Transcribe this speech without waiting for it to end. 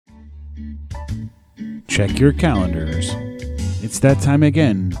Check your calendars. It's that time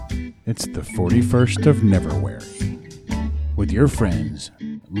again. It's the 41st of Neverwary. With your friends,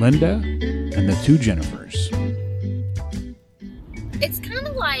 Linda and the two Jennifers. It's kind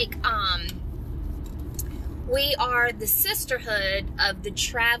of like, we are the sisterhood of the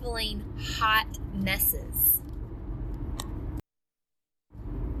traveling hot messes.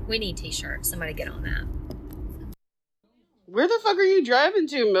 We need t-shirts. Somebody get on that. Where the fuck are you driving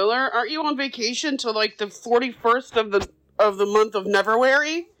to, Miller? Aren't you on vacation till like the 41st of the month of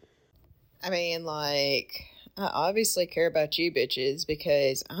Neverwary? I mean, like, I obviously care about you bitches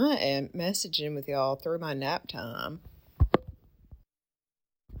because I am messaging with y'all through my nap time.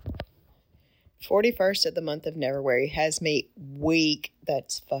 41st of the month of Neverwary has me weak.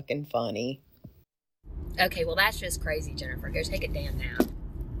 That's fucking funny. Okay, well, that's just crazy, Jennifer. Go take a damn nap.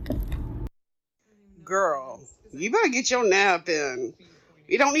 Girl, you better get your nap in.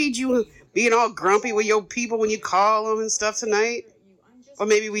 We don't need you being all grumpy with your people when you call them and stuff tonight. Or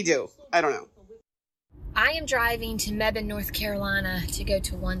maybe we do. I don't know. I am driving to Mebane, North Carolina to go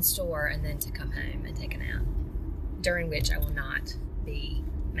to one store and then to come home and take a nap. During which I will not be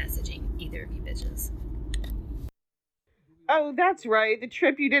messaging either of you bitches. Oh, that's right. The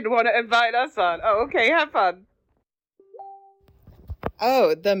trip you didn't want to invite us on. Oh, okay. Have fun.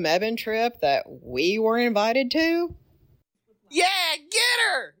 Oh, the Mebane trip that we were invited to? Yeah, get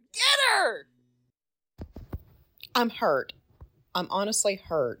her! Get her! I'm hurt. I'm honestly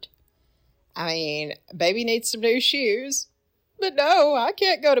hurt. I mean, baby needs some new shoes. But no, I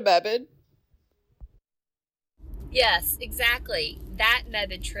can't go to Mebane. Yes, exactly. That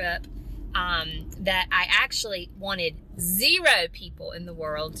Mebane trip that I actually wanted 0 people in the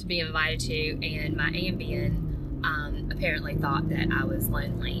world to be invited to, and my Ambien apparently thought that I was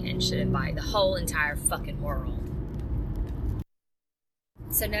lonely and should invite the whole entire fucking world.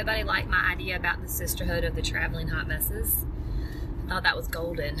 So nobody liked my idea about the sisterhood of the traveling hot messes. I thought that was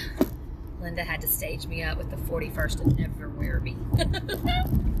golden. Linda had to stage me up with the 41st of Neverwary.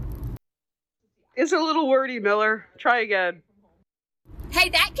 It's a little wordy, Miller. Try again. Hey,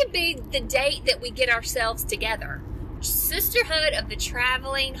 that could be the date that we get ourselves together. Sisterhood of the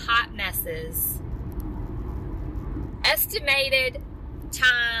traveling hot messes. Estimated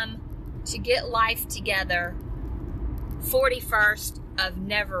time to get life together, 41st of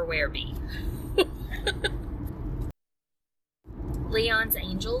Neverwary. Leon's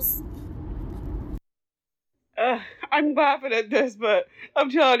Angels. I'm laughing at this, but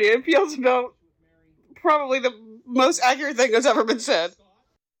I'm telling you, it feels about probably the most accurate thing that's ever been said.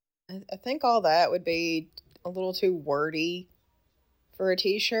 I think all that would be a little too wordy for a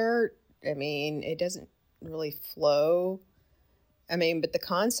t-shirt. I mean, it doesn't really flow. I mean, but the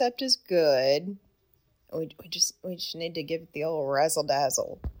concept is good. We just need to give it the old razzle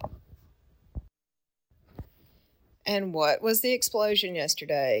dazzle. And what was the explosion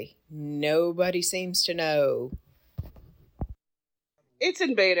yesterday? Nobody seems to know. It's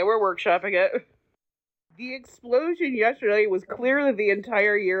in beta. We're workshopping it. The explosion yesterday was clearly the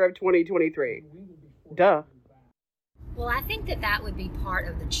entire year of 2023. Duh. Well, I think that would be part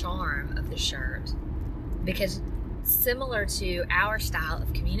of the charm of the shirt. Because similar to our style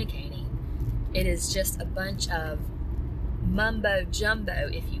of communicating, it is just a bunch of mumbo jumbo,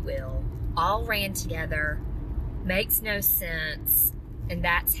 if you will, all ran together, makes no sense, and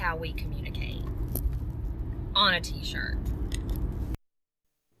that's how we communicate on a t-shirt.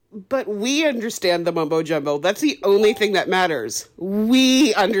 But we understand the mumbo jumbo. That's the only thing that matters.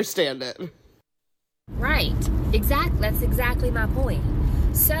 We understand it. Right. That's exactly my point.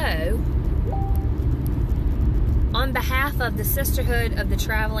 So, on behalf of the sisterhood of the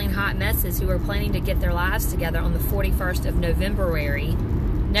traveling hot messes who are planning to get their lives together on the 41st of Neverwary,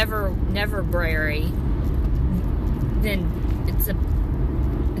 then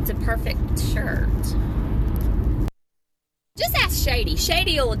it's a perfect shirt. Just ask Shady.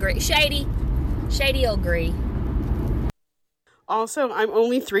 Shady'll agree. Shady'll agree. Also, I'm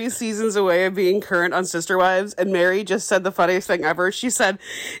only 3 seasons away of being current on Sister Wives, and Mary just said the funniest thing ever. She said,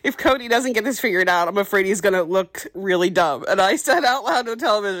 if Cody doesn't get this figured out, I'm afraid he's gonna look really dumb. And I said out loud on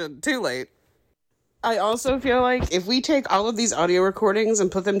television, too late. I also feel like if we take all of these audio recordings and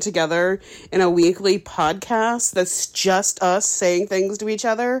put them together in a weekly podcast that's just us saying things to each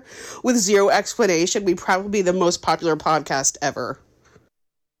other with 0 explanation, we'd probably be the most popular podcast ever.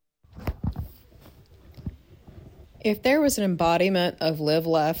 If there was an embodiment of live,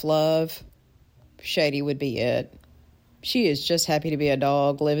 laugh, love, Shady would be it. She is just happy to be a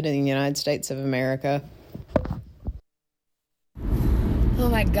dog living in the United States of America. Oh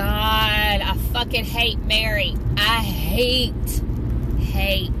my God, I fucking hate Mary. I hate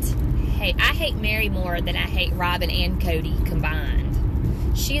hate. I hate Mary more than I hate Robin and Cody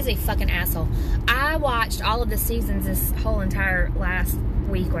combined. She is a fucking asshole. I watched all of the seasons this whole entire last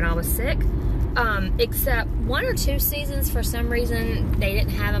week when I was sick. Except 1 or 2 seasons, for some reason, they didn't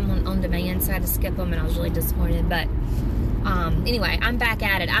have them on demand, so I had to skip them, and I was really disappointed. But anyway, I'm back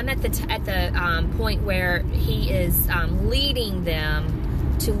at it. I'm at the point where he is leading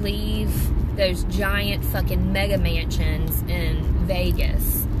them to leave those giant fucking mega mansions in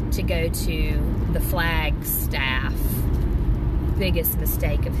Vegas to go to the Flagstaff. Biggest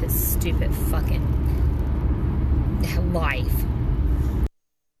mistake of his stupid fucking life.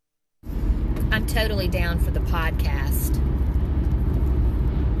 I'm totally down for the podcast.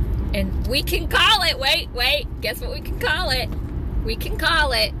 And we can call it, wait, guess what we can call it? We can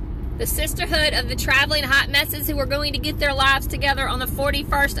call it the Sisterhood of the Traveling Hot Messes who are going to get their lives together on the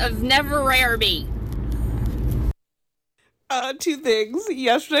 41st of Neverwhere. 2 things.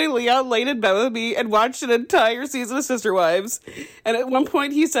 Yesterday, Leon laid in bed with me and watched an entire season of Sister Wives. And at one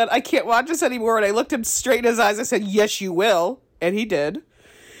point he said, I can't watch this anymore. And I looked him straight in his eyes. I said, yes, you will. And he did.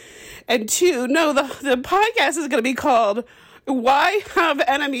 And 2, no, the podcast is going to be called Why Have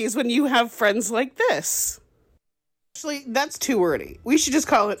Enemies When You Have Friends Like This? Actually, that's too wordy. We should just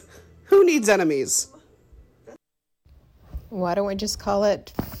call it Who Needs Enemies? Why don't we just call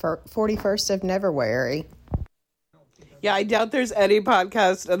it 41st of Neverwhere? Yeah, I doubt there's any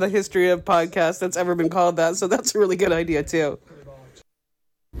podcast in the history of podcasts that's ever been called that, so that's a really good idea, too.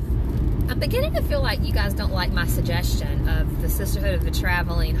 I'm beginning to feel like you guys don't like my suggestion of the Sisterhood of the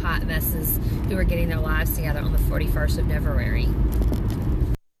Traveling Hot Messes who are getting their lives together on the 41st of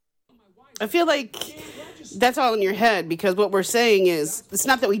Neverwhere. I feel like that's all in your head, because what we're saying is, it's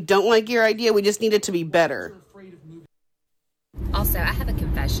not that we don't like your idea, we just need it to be better. Also, I have a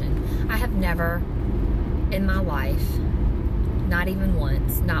confession. I have never in my life, not even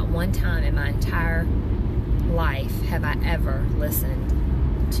once, not one time in my entire life have I ever listened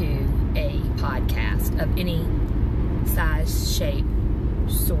to a podcast of any size, shape,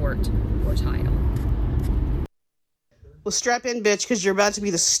 sort, or title. Well, strap in, bitch, because you're about to be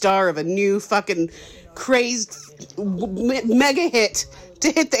the star of a new fucking crazed mega hit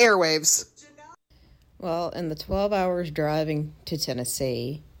to hit the airwaves. Well, in the 12 hours driving to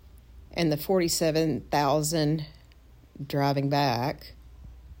Tennessee and the 47,000 driving back,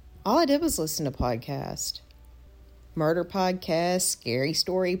 all I did was listen to podcasts. Murder podcast, scary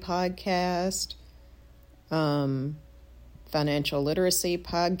story podcast, financial literacy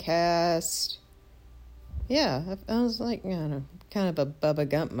podcast. Yeah, I was like, kind of a Bubba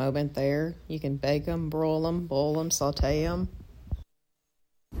Gump moment there. You can bake them, broil them, boil them, saute them.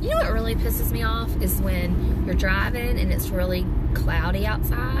 You know what really pisses me off is when you're driving and it's really cloudy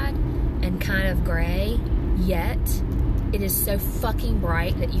outside and kind of gray, yet it is so fucking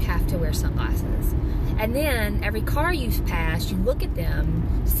bright that you have to wear sunglasses. And then every car you've passed, you look at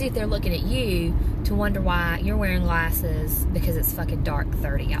them to see if they're looking at you to wonder why you're wearing glasses because it's fucking dark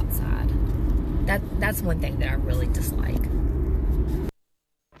 30 outside. That's one thing that I really dislike.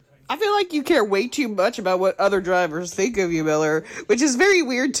 I feel like you care way too much about what other drivers think of you, Miller, which is very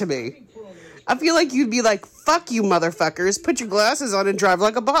weird to me. I feel like you'd be like, fuck you motherfuckers, put your glasses on and drive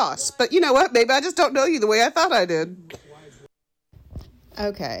like a boss. But you know what? Maybe I just don't know you the way I thought I did.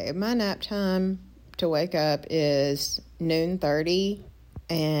 Okay, my nap time to wake up is 30:00,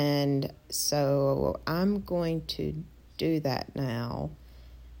 and so I'm going to do that now.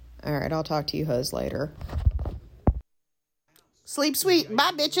 All right, I'll talk to you hoes later. Sleep sweet.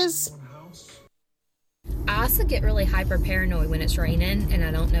 Bye, bitches. I also get really hyper paranoid when it's raining and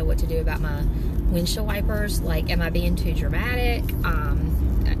I don't know what to do about my windshield wipers. Like, am I being too dramatic?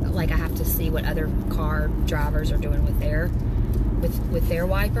 Like, I have to see what other car drivers are doing with their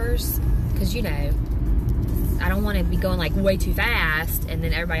wipers, because you know, I don't want to be going like way too fast and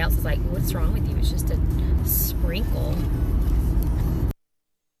then everybody else is like, what's wrong with you? It's just a sprinkle.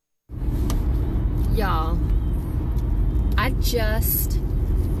 Y'all, I just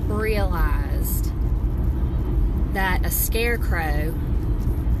realized that a scarecrow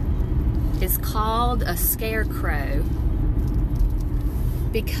is called a scarecrow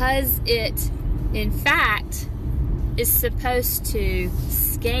because it, in fact, is supposed to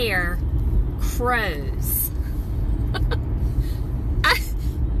scare crows.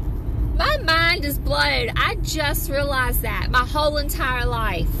 My mind is blown. I just realized that my whole entire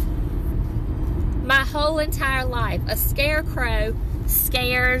life. A scarecrow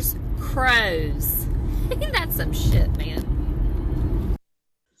scares crows. That's some shit, man.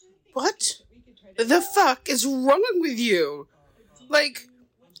 What the fuck is wrong with you? Like,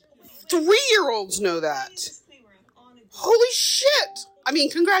 3-year-olds know that. Holy shit! I mean,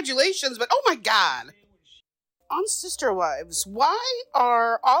 congratulations, but oh my God. On Sister Wives, why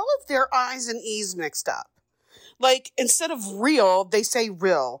are all of their I's and E's mixed up? Like, instead of real, they say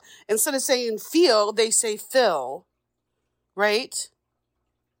real. Instead of saying feel, they say fill. Right?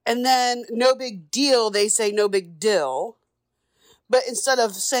 And then no big deal, they say no big deal. But instead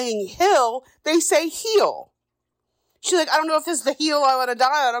of saying hill, they say heel. She's like, I don't know if this is the heel I want to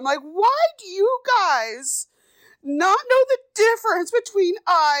die on. I'm like, why do you guys not know the difference between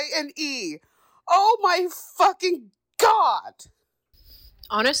I and E? Oh my fucking God.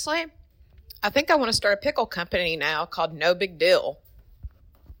 Honestly, I think I want to start a pickle company now called No Big Deal.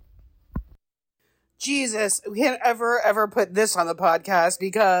 Jesus, we can't ever put this on the podcast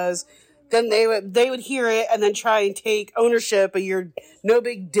because then they would hear it and then try and take ownership of your No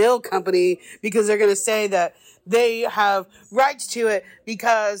Big Deal company because they're going to say that they have rights to it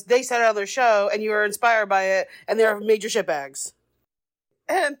because they said it on their show and you were inspired by it and they're major shitbags.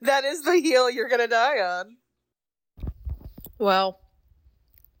 And that is the heel you're going to die on. Well,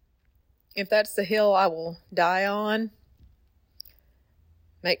 if that's the hill I will die on,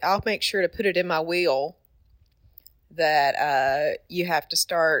 I'll make sure to put it in my will that you have to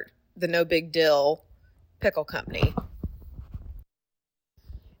start the No Big Deal pickle company.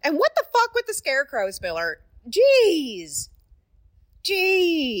 And what the fuck with the scarecrows, Miller? Jeez.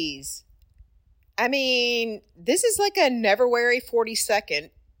 I mean, this is like a Neverwary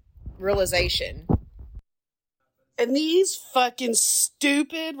 42nd realization. And these fucking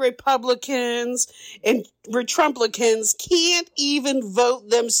stupid Republicans and Trumplicans can't even vote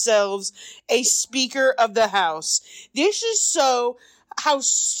themselves a Speaker of the House. This is so how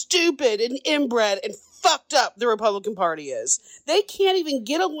stupid and inbred and fucked up the Republican Party is. They can't even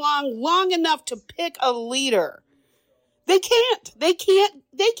get along long enough to pick a leader. They can't. They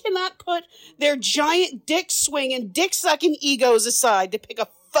cannot put their giant dick swinging, dick sucking egos aside to pick a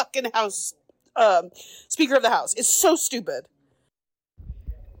fucking House Speaker of the House. It's so stupid.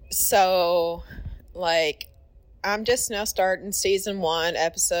 So, like, I'm just now starting season 1,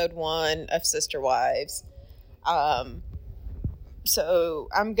 episode 1 of Sister Wives. So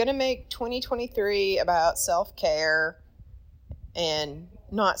I'm going to make 2023 about self-care and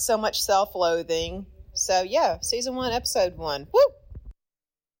not so much self-loathing. So yeah, season 1, episode 1. Woo!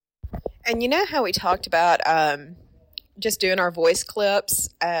 And you know how we talked about just doing our voice clips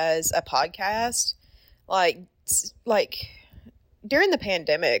as a podcast? Like during the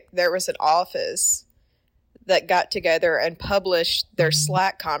pandemic, there was an office that got together and published their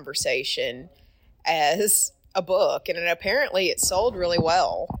Slack conversation as a book, and apparently it sold really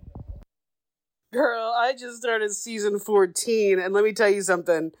well. Girl, I just started season 14, and let me tell you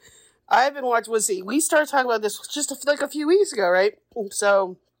something. I've been watching, we started talking about this just a few weeks ago, right?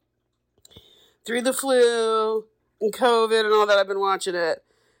 So, through the flu and COVID and all that, I've been watching it.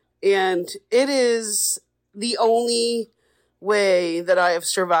 And it is the only way that I have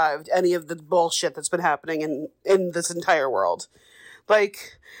survived any of the bullshit that's been happening in this entire world.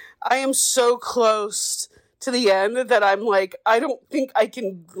 Like, I am so close to the end that I'm like, I don't think I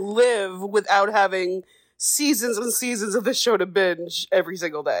can live without having seasons and seasons of this show to binge every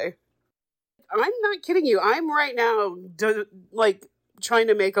single day. I'm not kidding you. I'm right now, trying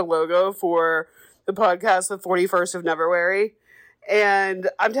to make a logo for the podcast, The 41st of Neverwary. And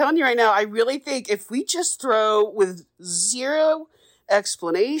I'm telling you right now, I really think if we just throw with zero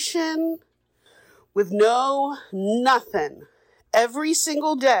explanation, with nothing, every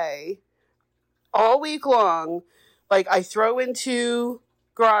single day, all week long, like I throw into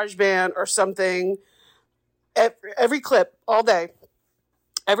GarageBand or something, every clip, all day,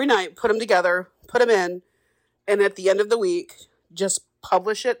 every night, put them together, put them in, and at the end of the week, just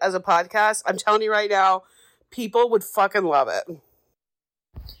publish it as a podcast. I'm telling you right now, people would fucking love it.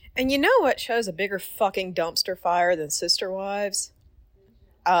 And you know what shows a bigger fucking dumpster fire than Sister Wives?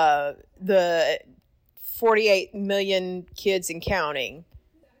 The 48 million kids and counting.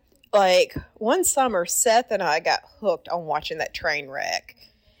 Like, one summer, Seth and I got hooked on watching that train wreck.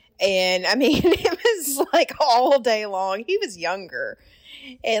 And, I mean, it was, like, all day long. He was younger.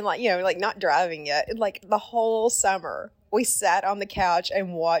 And, like, you know, like, not driving yet. Like, the whole summer, we sat on the couch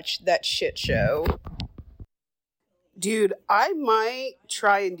and watched that shit show. Dude, I might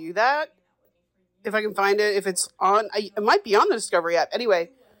try and do that. If I can find it. If it's on... it might be on the Discovery app. Anyway,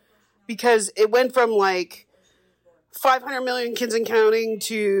 because it went from, like, 500 million kids and counting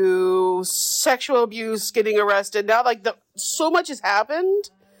to sexual abuse, getting arrested. Now, like, so much has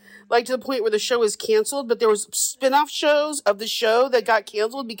happened, like, to the point where the show is canceled, but there was spin-off shows of the show that got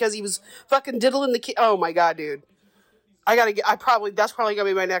canceled because he was fucking diddling the kid. Oh my God, dude. That's probably gonna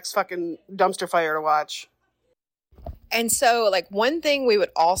be my next fucking dumpster fire to watch. And so, like, one thing we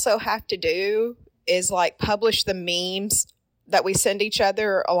would also have to do is, like, publish the memes that we send each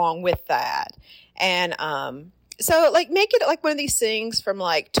other along with that. And so, like, make it like one of these things from,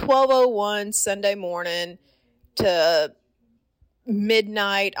 like, 12:01 Sunday morning to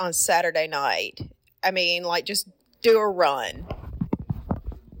midnight on Saturday night. I mean, like, just do a run.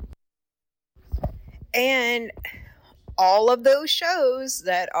 And all of those shows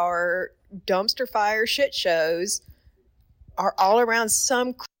that are dumpster fire shit shows are all around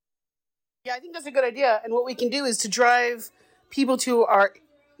some. Yeah, I think that's a good idea. And what we can do is to drive people to our,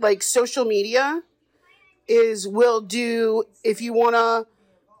 like, social media is we'll do, if you want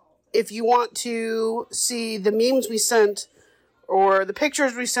to see the memes we sent or the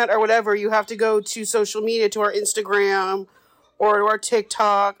pictures we sent or whatever, you have to go to social media, to our Instagram or to our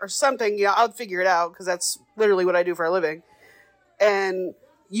TikTok or something. Yeah, I'll figure it out because that's literally what I do for a living. And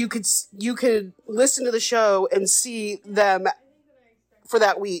you could listen to the show and see them for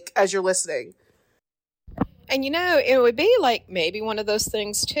that week as you're listening. And, you know, it would be like maybe one of those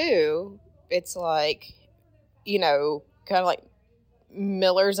things too. It's like, you know, kind of like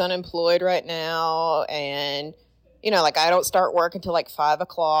Miller's unemployed right now. And, you know, like I don't start work until like 5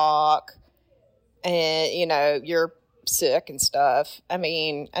 o'clock. And, you know, you're sick and stuff. I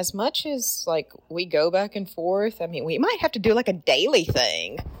mean, as much as like we go back and forth, I mean, we might have to do like a daily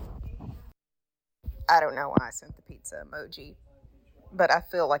thing. I don't know why I sent the pizza emoji, but I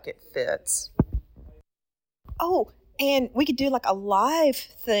feel like it fits. Oh, and we could do like a live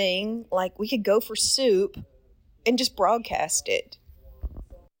thing. Like we could go for soup and just broadcast it.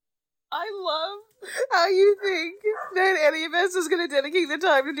 I love how you think that any of us is going to dedicate the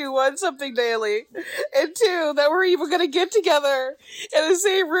time to do one, something daily, and two, that we're even going to get together in the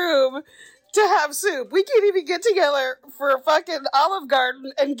same room to have soup. We can't even get together for a fucking Olive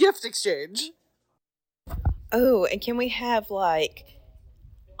Garden and gift exchange. Oh, and can we have like,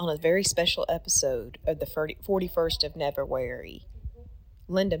 on a very special episode of the 41st of Never Wary,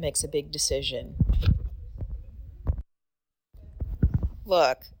 Linda makes a big decision.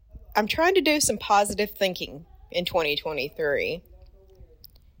 Look, I'm trying to do some positive thinking in 2023.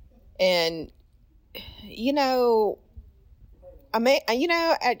 And, you know, I'm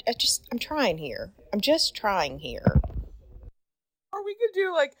trying here. I'm just trying here. Or we could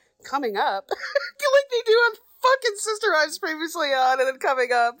do, like, coming up. Like they do on fucking Sister Wives previously on and then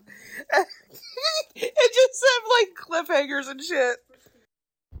coming up. And just have, like, cliffhangers and shit.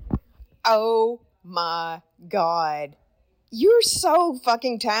 Oh my God. You're so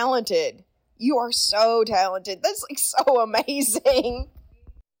fucking talented. You are so talented. That's like so amazing.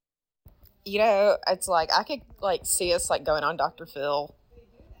 You know, it's like I could like see us like going on Dr. Phil.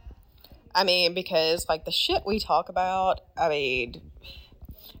 I mean, because like the shit we talk about, I mean,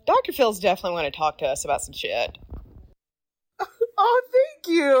 Dr. Phil's definitely want to talk to us about some shit. Oh,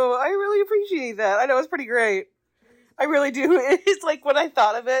 thank you. I really appreciate that. I know it's pretty great. I really do. It's like when I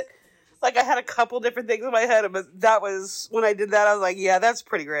thought of it, like I had a couple different things in my head, but that was, when I did that, I was like, yeah, that's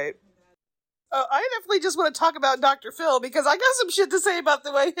pretty great. I definitely just want to talk about Dr. Phil because I got some shit to say about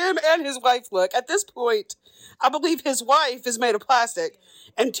the way him and his wife look. At this point, I believe his wife is made of plastic.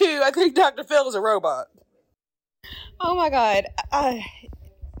 And two, I think Dr. Phil is a robot. Oh my God. I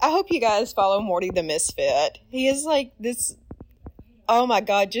hope you guys follow Morty the Misfit. He is like this, oh my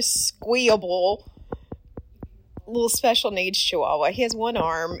God, just squeeable little special needs chihuahua. He has one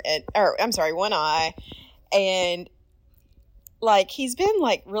one eye, and like he's been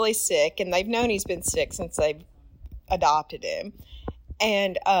like really sick, and they've known he's been sick since they've adopted him.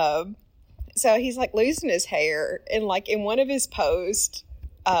 And so he's like losing his hair, and like in one of his posts,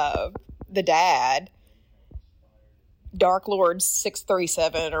 the dad, Dark Lord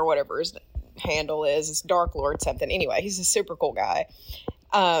 637 or whatever his handle is, it's Dark Lord something. Anyway, he's a super cool guy.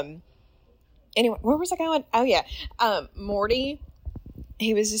 Anyway, where was I going? Oh, yeah. Morty,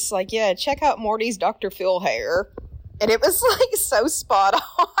 he was just like, yeah, check out Morty's Dr. Phil hair. And it was, like, so spot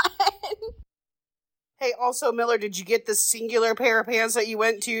on. Hey, also, Miller, did you get the singular pair of pants that you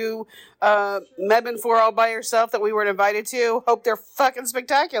went to Medman for all by yourself that we weren't invited to? Hope they're fucking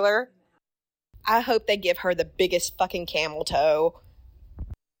spectacular. I hope they give her the biggest fucking camel toe.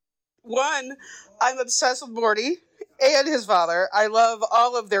 One, I'm obsessed with Morty and his father. I love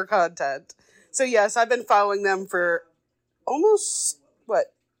all of their content. So yes, I've been following them for almost,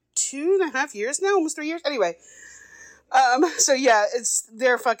 2.5 years now? Almost 3 years? Anyway. So yeah,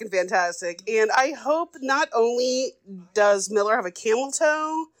 they're fucking fantastic. And I hope not only does Miller have a camel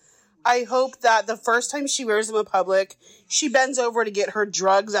toe, I hope that the first time she wears them in public, she bends over to get her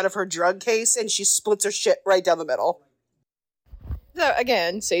drugs out of her drug case and she splits her shit right down the middle. So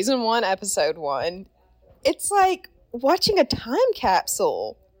again, season 1, episode 1. It's like watching a time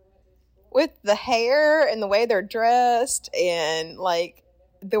capsule with the hair and the way they're dressed and like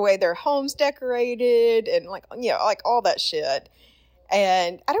the way their home's decorated and like, you know, like all that shit.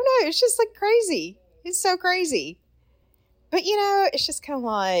 And I don't know, it's just like crazy. It's so crazy. But, you know, it's just kind of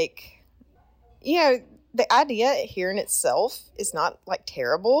like, you know, the idea here in itself is not like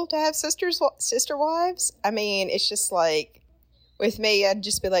terrible to have sister wives. I mean, it's just like with me, I'd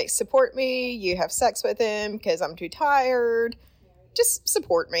just be like, support me. You have sex with him because I'm too tired. Just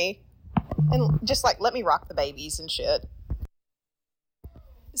support me. And just like let me rock the babies and shit.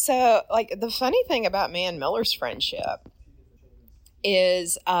 So, like, the funny thing about me and Miller's friendship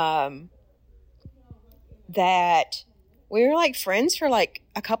is that we were like friends for like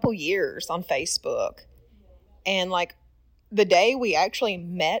a couple years on Facebook. And like the day we actually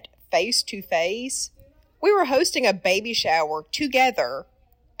met face to face, we were hosting a baby shower together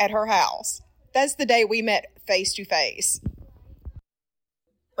at her house. That's the day we met face to face.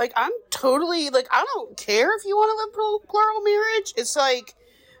 Like, I'm totally, like, I don't care if you want to live plural marriage. It's like,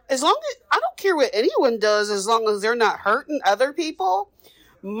 as long as, I don't care what anyone does as long as they're not hurting other people.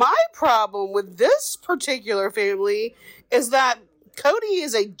 My problem with this particular family is that Cody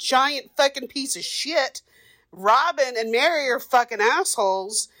is a giant fucking piece of shit. Robin and Mary are fucking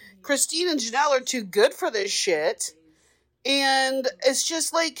assholes. Christine and Janelle are too good for this shit. And it's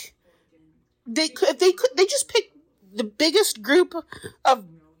just like, they just pick the biggest group of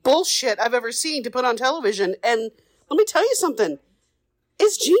bullshit I've ever seen to put on television. And let me tell you something.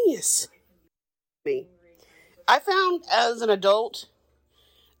 It's genius. I found as an adult,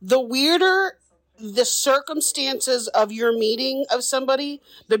 the weirder the circumstances of your meeting of somebody,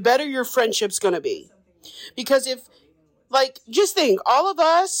 the better your friendship's going to be. Because if, like, just think, all of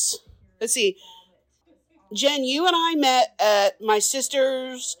us, let's see, Jen, you and I met at my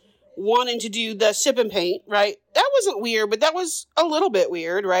sister's wanting to do the sip and paint, right? That wasn't weird, but that was a little bit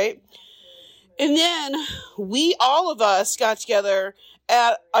weird, right? And then all of us got together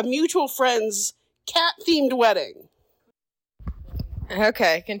at a mutual friend's cat-themed wedding.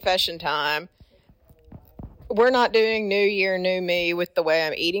 Okay, confession time. We're not doing New Year, New Me with the way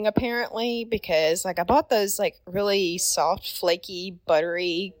I'm eating, apparently, because, like, I bought those, like, really soft, flaky,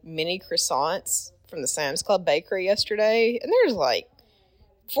 buttery mini croissants from the Sam's Club bakery yesterday, and there's, like,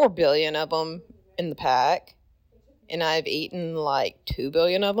 4 billion of them in the pack, and I've eaten, like, 2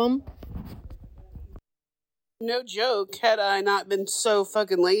 billion of them. No joke, had I not been so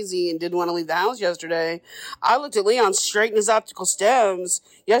fucking lazy and didn't want to leave the house yesterday, I looked at Leon straight in his optical stems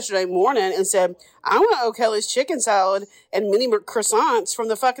yesterday morning and said, I want O'Kelly's chicken salad and mini croissants from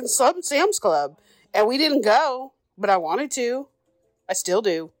the fucking Sam's Club. And we didn't go, but I wanted to. I still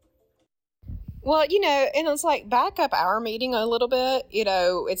do. Well, you know, and it's like, back up our meeting a little bit. You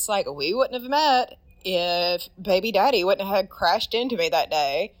know, it's like we wouldn't have met if baby daddy wouldn't have crashed into me that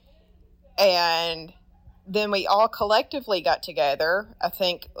day. And then we all collectively got together, I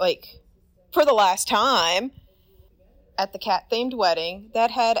think, like, for the last time at the cat-themed wedding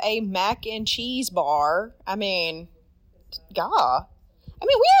that had a mac and cheese bar. I mean, God. I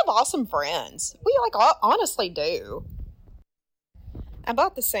mean, we have awesome friends. We, like, honestly do. I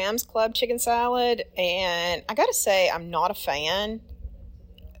bought the Sam's Club chicken salad, and I gotta say, I'm not a fan,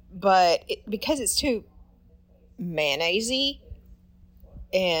 but because it's too mayonnaise-y,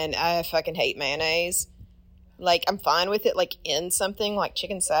 and I fucking hate mayonnaise. Like, I'm fine with it, like, in something like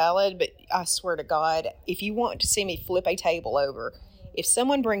chicken salad, but I swear to God, if you want to see me flip a table over, if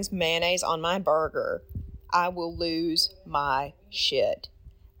someone brings mayonnaise on my burger, I will lose my shit.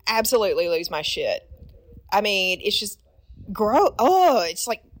 Absolutely lose my shit. I mean, it's just gross. Oh, it's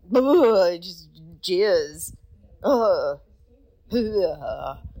like, ugh, just jizz. Ugh.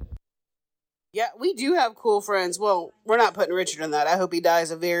 Ugh. Yeah, we do have cool friends. Well, we're not putting Richard in that. I hope he dies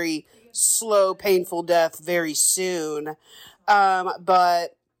a very slow, painful death very soon.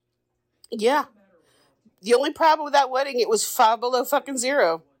 But yeah, the only problem with that wedding, it was 5 below fucking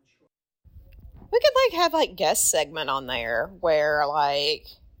zero. We could, like, have, like, guest segment on there where, like,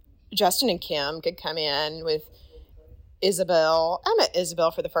 Justin and Kim could come in with Isabel. I met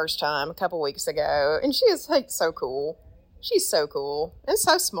Isabel for the first time a couple weeks ago, and she is, like, so cool. She's so cool. And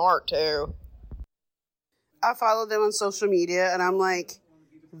so smart, too. I follow them on social media, and I'm like,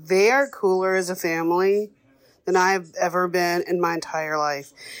 they are cooler as a family than I've ever been in my entire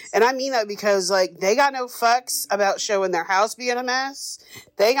life. And I mean that because, like, they got no fucks about showing their house being a mess.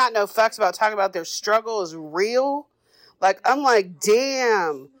 They got no fucks about talking about their struggle is real. Like, I'm like,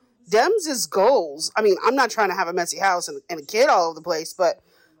 damn, Dems is goals. I mean, I'm not trying to have a messy house and a kid all over the place, but,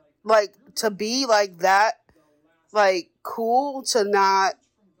 like, to be, like, that, like, cool to not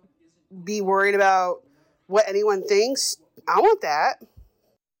be worried about what anyone thinks. I want that.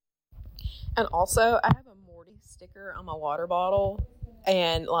 And also, I have a Morty sticker on my water bottle,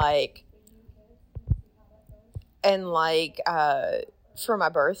 and for my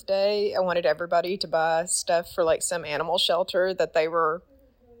birthday, I wanted everybody to buy stuff for like some animal shelter that they were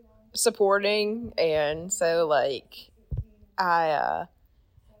supporting, and so like I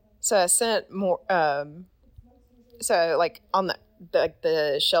sent more. So like on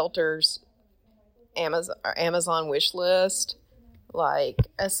the shelter's Amazon wish list, like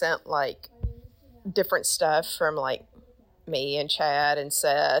I sent like different stuff from like me and Chad and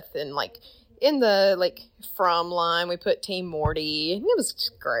Seth, and like in the like from line we put Team Morty, and it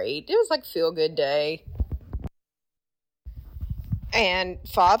was great. It was like feel good day. And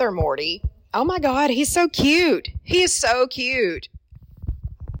Father Morty, oh my god, he's so cute. He is so cute.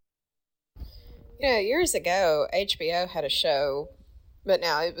 You know, years ago HBO had a show, but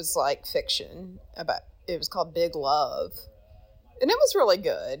now it was like fiction about, it was called Big Love, and it was really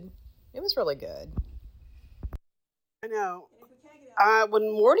good. It was really good. I know.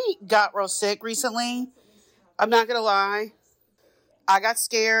 When Morty got real sick recently, I'm not going to lie, I got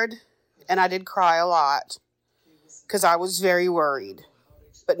scared and I did cry a lot because I was very worried.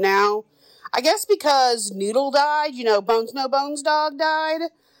 But now, I guess because Noodle died, you know, Bones No Bones dog died,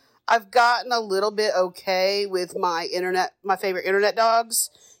 I've gotten a little bit okay with my favorite internet dogs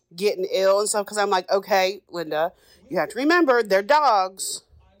getting ill and stuff, because I'm like, okay, Linda, you have to remember, they're dogs.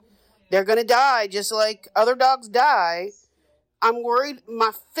 They're going to die just like other dogs die. I'm worried.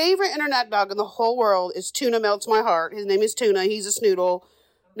 My favorite internet dog in the whole world is Tuna Melts My Heart. His name is Tuna. He's a snoodle.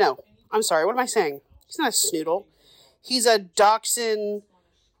 No, I'm sorry. What am I saying? He's not a snoodle. He's a Dachshund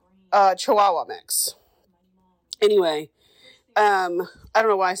Chihuahua mix. Anyway, I don't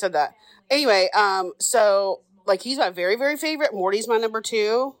know why I said that. Anyway, so like he's my very, very favorite. Morty's my number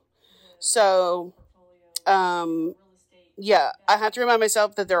 2. So, yeah, I have to remind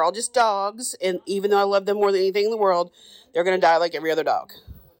myself that they're all just dogs, and even though I love them more than anything in the world, they're going to die like every other dog.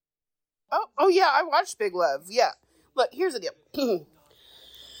 Oh yeah, I watched Big Love. Yeah. Look, here's the deal.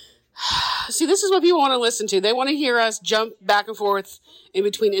 See, this is what people want to listen to. They want to hear us jump back and forth in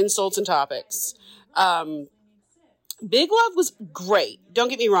between insults and topics. Big Love was great. Don't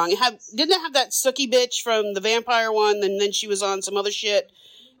get me wrong. Didn't it have that Sookie bitch from the vampire one, and then she was on some other shit?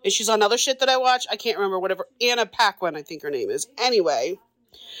 And she's on other shit that I watch. I can't remember, whatever. Anna Paquin, I think her name is. Anyway,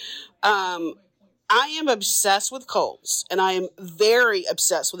 I am obsessed with cults, and I am very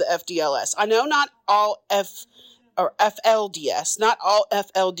obsessed with the FDLS. I know not all FLDS, not all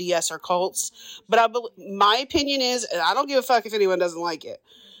FLDS are cults, but my opinion is, and I don't give a fuck if anyone doesn't like it,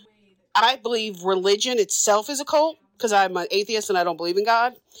 I believe religion itself is a cult, because I'm an atheist and I don't believe in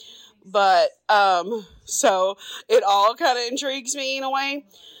God. But, so it all kind of intrigues me in a way.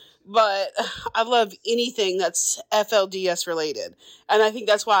 But I love anything that's FLDS related. And I think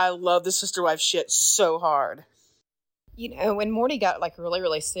that's why I love the sister wife shit so hard. You know, when Morty got like really,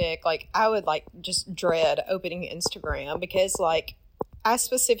 really sick, like I would like just dread opening Instagram, because like I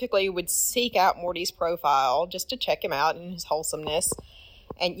specifically would seek out Morty's profile just to check him out and his wholesomeness.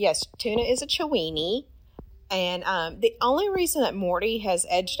 And yes, Tuna is a Chiweenie. And the only reason that Morty has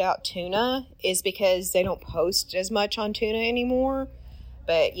edged out Tuna is because they don't post as much on Tuna anymore.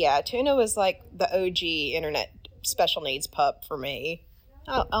 But yeah, Tuna was like the OG internet special needs pup for me.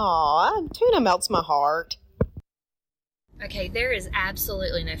 Oh, Tuna melts my heart. Okay, there is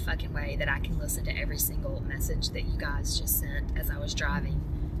absolutely no fucking way that I can listen to every single message that you guys just sent as I was driving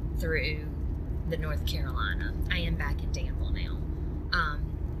through the North Carolina. I am back in Danville now.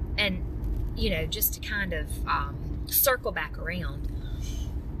 And, you know, just to kind of circle back around,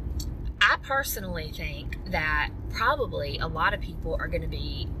 I personally think that probably a lot of people are going to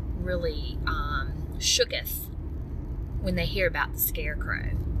be really shooketh when they hear about the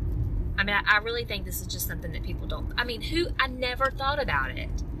scarecrow. I mean, I really think this is just something that people don't... I mean, I never thought about it.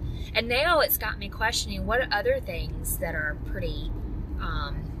 And now it's got me questioning what are other things that are pretty,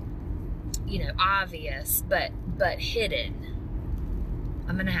 you know, obvious, but hidden.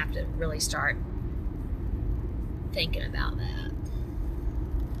 I'm going to have to really start thinking about that.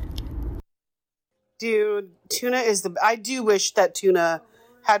 Dude, Tuna is I do wish that Tuna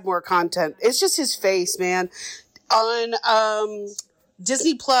had more content. It's just his face, man. On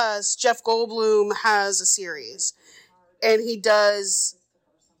Disney Plus, Jeff Goldblum has a series, and he does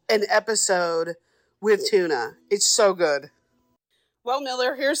an episode with Tuna. It's so good. Well,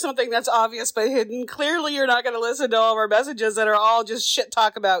 Miller, here's something that's obvious but hidden. Clearly, you're not going to listen to all of our messages that are all just shit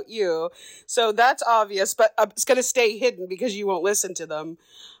talk about you. So that's obvious, but it's going to stay hidden because you won't listen to them.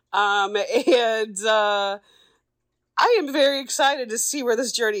 I am very excited to see where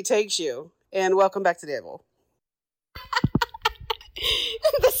this journey takes you. And welcome back to the table.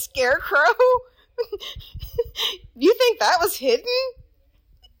 The scarecrow? You think that was hidden?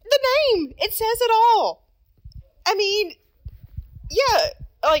 The name, it says it all. I mean, yeah,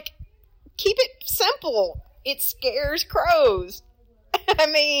 like, keep it simple. It scares crows. I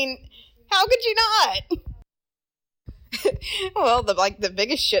mean, how could you not? Well, the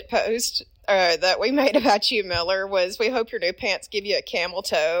biggest shit post that we made about you, Miller, was, we hope your new pants give you a camel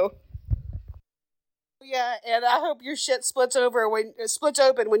toe. Yeah, and I hope your shit splits open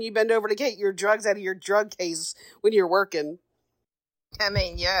when you bend over to get your drugs out of your drug case when you're working. I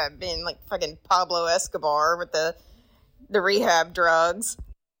mean, yeah, being like fucking Pablo Escobar with the rehab drugs.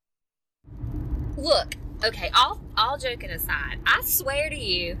 Look, okay, all joking aside, I swear to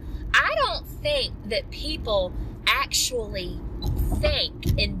you, I don't think that people actually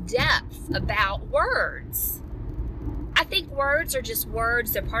think in depth about words. I think words are just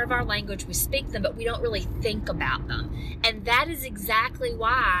words. They're part of our language. We speak them, but we don't really think about them. And that is exactly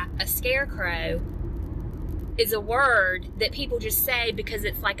why a scarecrow is a word that people just say because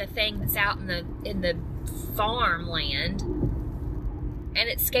it's like a thing that's out in the farmland, and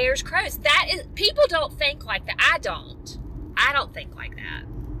it scares crows. People don't think like that. I don't think like that.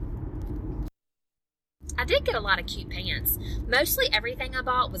 I did get a lot of cute pants. Mostly everything I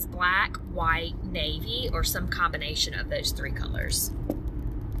bought was black, white, navy, or some combination of those three colors.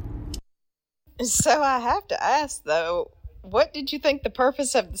 So I have to ask, though, what did you think the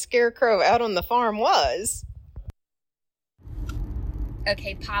purpose of the scarecrow out on the farm was?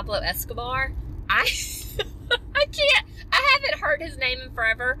 Okay, Pablo Escobar. I haven't heard his name in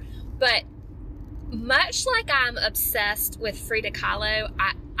forever, but much like I'm obsessed with Frida Kahlo,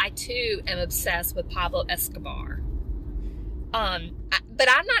 I too am obsessed with Pablo Escobar. But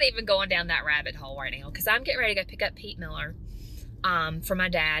I'm not even going down that rabbit hole right now because I'm getting ready to go pick up Pete Miller from my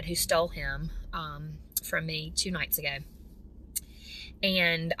dad, who stole him from me 2 nights ago.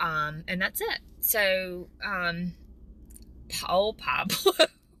 And that's it. So, Pablo.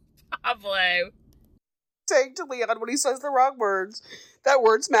 Saying to Leon when he says the wrong words, that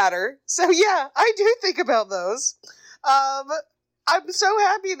words matter. So yeah, I do think about those. I'm so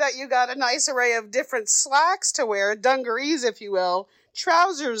happy that you got a nice array of different slacks to wear, dungarees, if you will,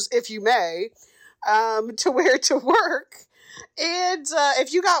 trousers, if you may, to wear to work. And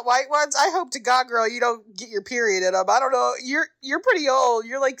if you got white ones, I hope to God, girl, you don't get your period in them. I don't know. You're pretty old.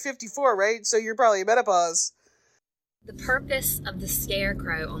 You're like 54, right? So you're probably menopause. The purpose of the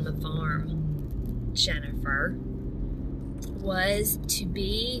scarecrow on the farm, Jennifer, was to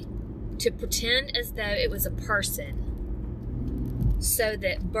pretend as though it was a person, so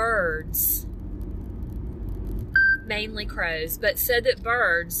that birds, mainly crows, but so that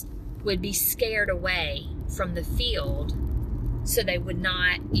birds would be scared away from the field so they would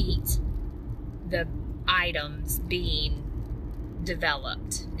not eat the items being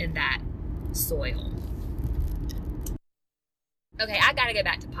developed in that soil. Okay, I gotta go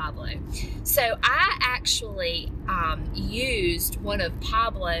back to Pablo. So I actually used one of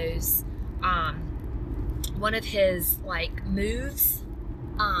Pablo's, one of his like moves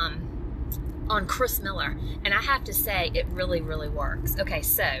on Chris Miller, and I have to say it really, really works. Okay,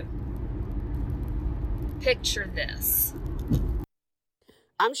 so picture this.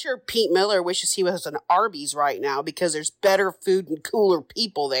 I'm sure Pete Miller wishes he was an Arby's right now because there's better food and cooler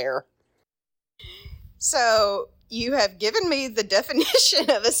people there. So you have given me the definition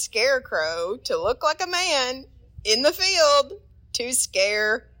of a scarecrow: to look like a man in the field to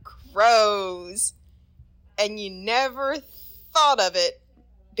scare crows. And you never thought of it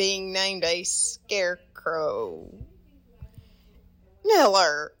being named a scarecrow.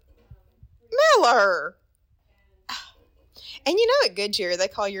 Miller. And you know at Goodyear they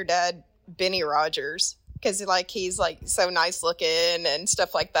call your dad Benny Rogers because he's like so nice looking and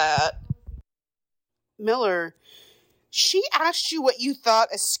stuff like that. Miller, she asked you what you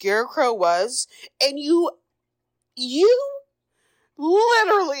thought a scarecrow was, and you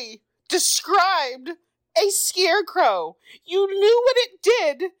literally described a scarecrow. You knew what it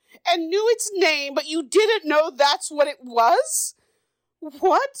did and knew its name, but you didn't know that's what it was?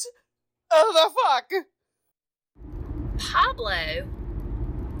 What the fuck? Pablo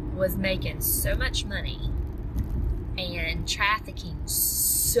was making so much money and trafficking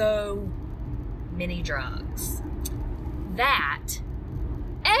so many drugs that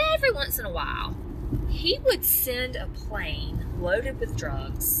every once in a while he would send a plane loaded with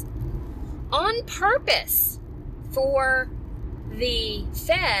drugs on purpose for the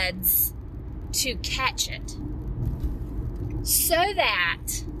feds to catch it, so that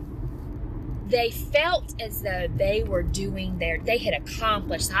they felt as though they were doing they had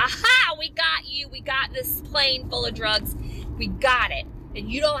accomplished, aha, we got you, we got this plane full of drugs, we got it, and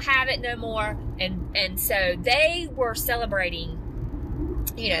you don't have it no more. And so they were celebrating,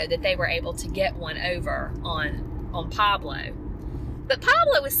 that they were able to get one over on Pablo. But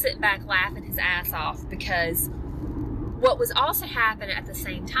Pablo was sitting back laughing his ass off, because what was also happening at the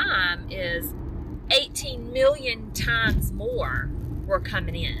same time is 18 million times more were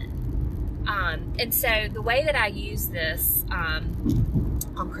coming in. And so the way that I use this on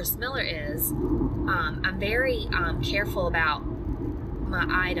Chris Miller is I'm very careful about my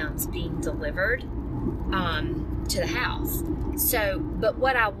items being delivered to the house. So, but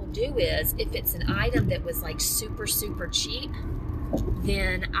what I will do is, if it's an item that was like super, super cheap,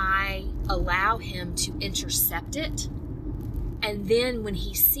 then I allow him to intercept it. And then when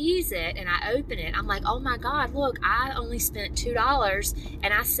he sees it and I open it, I'm like, oh my God, look, I only spent $2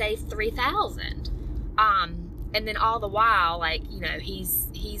 and I saved $3,000. And then all the while, like,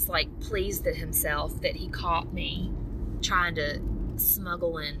 he's like pleased at himself that he caught me trying to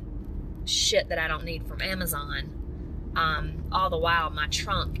smuggle in shit that I don't need from Amazon. All the while my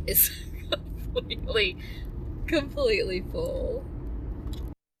trunk is completely full.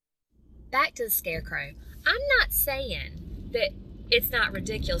 Back to the scarecrow. I'm not saying that it's not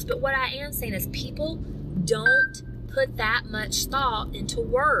ridiculous, but what I am saying is people don't put that much thought into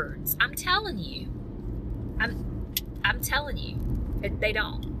words. I'm telling you. I'm telling you. They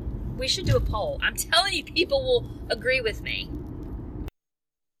don't. We should do a poll. I'm telling you, people will agree with me.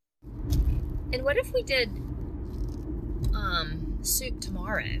 And what if we did soup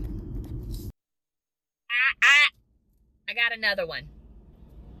tomorrow? I got another one.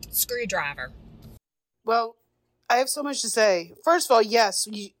 Screwdriver. Well, I have so much to say. First of all, yes,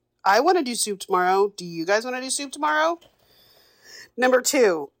 I want to do soup tomorrow. Do you guys want to do soup tomorrow? Number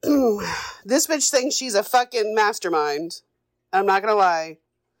 2, this bitch thinks she's a fucking mastermind. I'm not going to lie.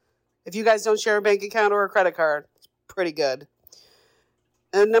 If you guys don't share a bank account or a credit card, it's pretty good.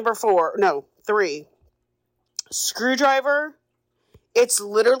 And number 3, screwdriver. It's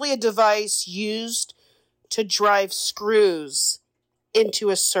literally a device used to drive screws into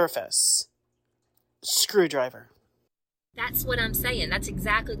a surface. Screwdriver. That's what I'm saying. That's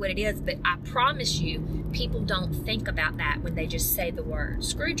exactly what it is. But I promise you, people don't think about that when they just say the word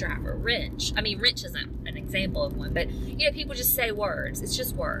screwdriver, wrench. I mean, wrench isn't an example of one, but people just say words. It's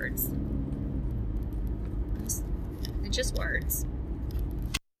just words. It's just words.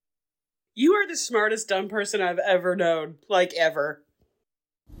 You are the smartest dumb person I've ever known. Like, ever.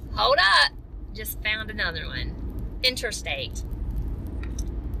 Hold up. Just found another one. Interstate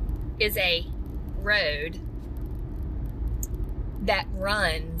is a road that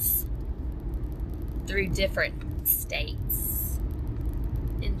runs through different states.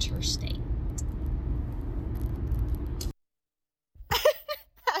 Interstate.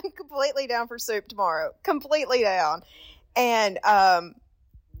 I'm completely down for soup tomorrow. Completely down. And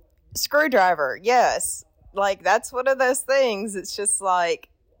screwdriver, yes. Like, that's one of those things. It's just like,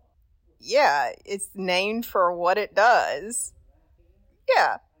 yeah, it's named for what it does.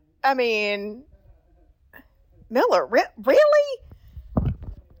 Yeah. I mean, Miller, really?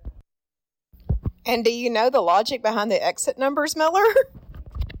 And do you know the logic behind the exit numbers, Miller?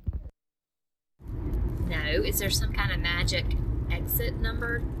 No. Is there some kind of magic exit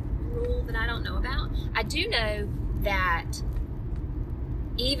number rule that I don't know about? I do know that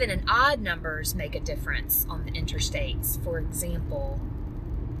even and odd numbers make a difference on the interstates. For example,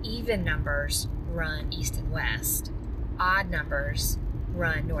 even numbers run east and west. Odd numbers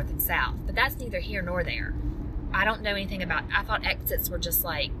run north and south. But that's neither here nor there. I don't know anything about... I thought exits were just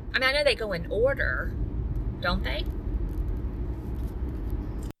like... I mean, I know they go in order, don't they?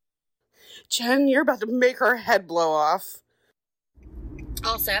 Jen, you're about to make her head blow off.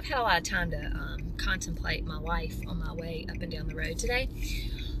 Also, I've had a lot of time to contemplate my life on my way up and down the road today.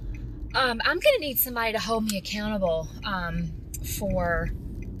 I'm going to need somebody to hold me accountable for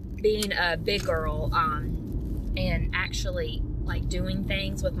being a big girl and actually like doing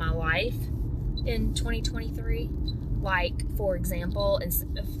things with my life in 2023. Like, for example,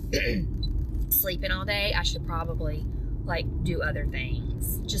 instead of sleeping all day, I should probably like do other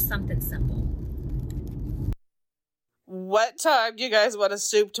things. Just something simple. What time do you guys want to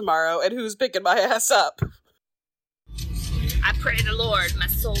soup tomorrow, and who's picking my ass up? I pray the Lord my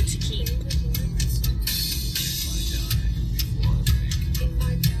soul to keep.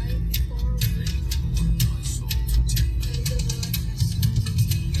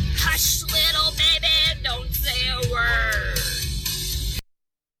 Hush, little baby, don't say a word.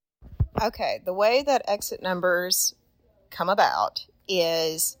 Okay, the way that exit numbers come about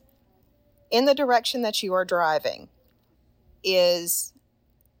is in the direction that you are driving is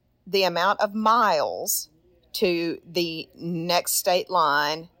the amount of miles to the next state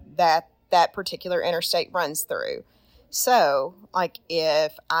line that that particular interstate runs through. So, like,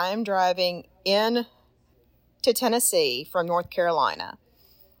 if I'm driving in to Tennessee from North Carolina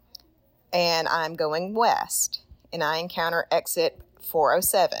and I'm going west and I encounter exit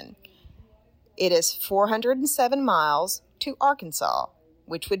 407, it is 407 miles to Arkansas,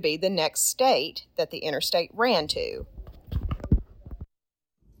 which would be the next state that the interstate ran to.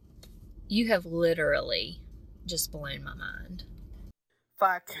 You have literally just blown my mind.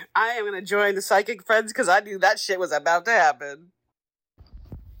 Fuck, I am going to join the Psychic Friends because I knew that shit was about to happen.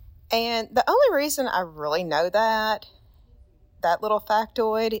 And the only reason I really know that little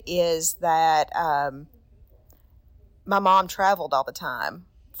factoid is that my mom traveled all the time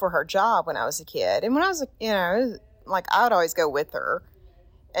for her job when I was a kid. And when I was, like, I would always go with her.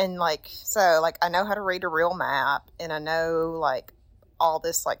 And, like, so, like, I know how to read a real map. And I know, like, all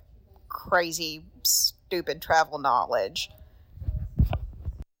this, like, crazy, stupid travel knowledge.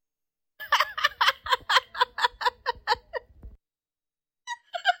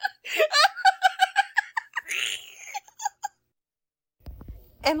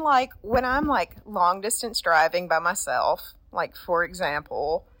 And, like, when I'm, like, long distance driving by myself, like, for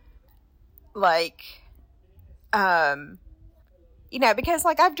example, like, because,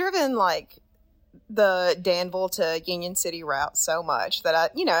 like, I've driven, like, the Danville to Union City route so much that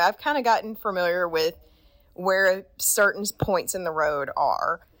I've kind of gotten familiar with where certain points in the road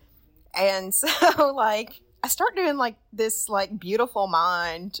are. And so, like, I start doing, like, this, like, beautiful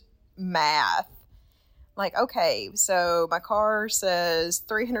mind math. Like, okay, so my car says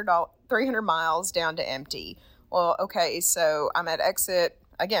 300 miles down to empty. Well, okay, so I'm at exit,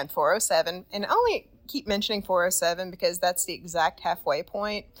 again, 407. And I only keep mentioning 407 because that's the exact halfway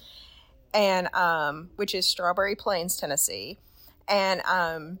point, and which is Strawberry Plains, Tennessee. And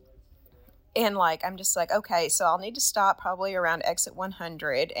like, I'm just like, okay, so I'll need to stop probably around exit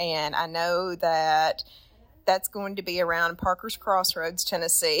 100. And I know that that's going to be around Parker's Crossroads,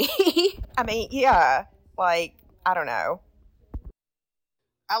 Tennessee. I mean, yeah. Like, I don't know.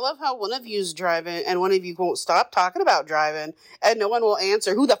 I love how one of you's driving and one of you won't stop talking about driving and no one will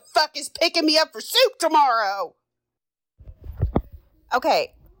answer, who the fuck is picking me up for soup tomorrow?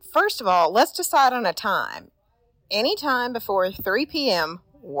 Okay, first of all, let's decide on a time. Any time before 3 p.m.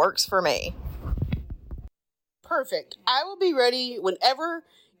 works for me. Perfect. I will be ready whenever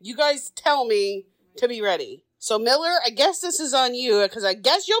you guys tell me to be ready. So, Miller, I guess this is on you, because I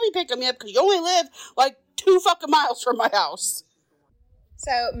guess you'll be picking me up because you only live, like, 2 fucking miles from my house.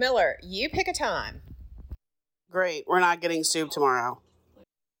 So, Miller, you pick a time. Great. We're not getting soup tomorrow.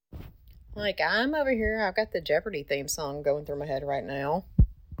 Like, I'm over here, I've got the Jeopardy theme song going through my head right now.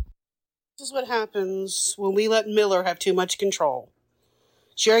 This is what happens when we let Miller have too much control.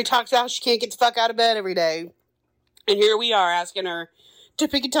 She already talks about how she can't get the fuck out of bed every day. And here we are asking her to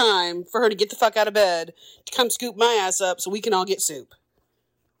pick a time for her to get the fuck out of bed to come scoop my ass up so we can all get soup.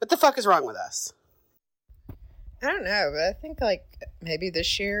 What the fuck is wrong with us? I don't know, but I think, like, maybe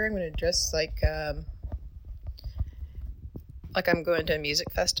this year I'm going to dress like I'm going to a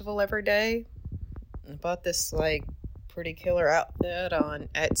music festival every day. I bought this, like, pretty killer outfit on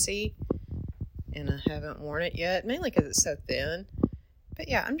Etsy, and I haven't worn it yet, mainly because it's so thin. But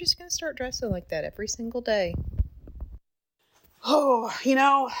yeah, I'm just going to start dressing like that every single day. Oh,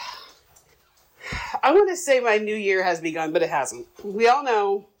 I want to say my new year has begun, but it hasn't. We all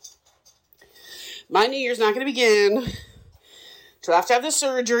know my new year's not going to begin till after I have the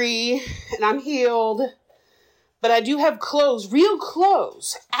surgery and I'm healed. But I do have clothes, real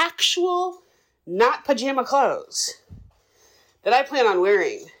clothes, actual, not pajama clothes, that I plan on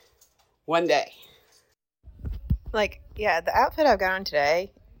wearing one day. Like, yeah, the outfit I've got on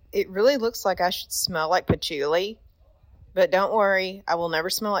today, it really looks like I should smell like patchouli. But don't worry, I will never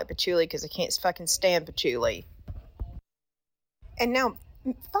smell like patchouli because I can't fucking stand patchouli. And now,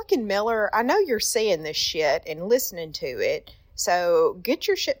 fucking Miller, I know you're seeing this shit and listening to it, so get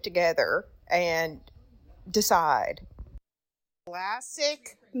your shit together and decide.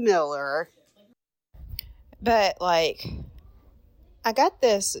 Classic Miller. But, like, I got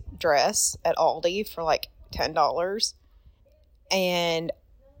this dress at Aldi for, like, $10, and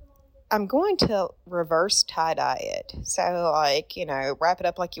I'm going to reverse tie-dye it. So, like, wrap it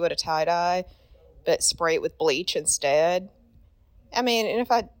up like you would a tie-dye, but spray it with bleach instead. I mean, and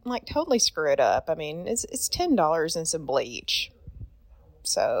if I, like, totally screw it up, I mean, it's $10 and some bleach.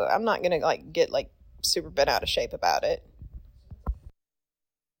 So, I'm not going to, like, get, like, super bent out of shape about it.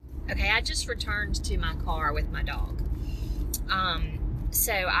 Okay, I just returned to my car with my dog.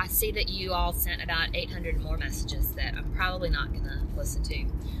 So I see that you all sent about 800 more messages that I'm probably not going to listen to.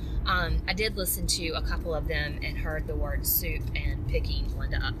 I did listen to a couple of them and heard the word soup and picking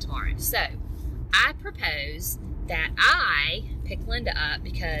Linda up tomorrow. So I propose that I pick Linda up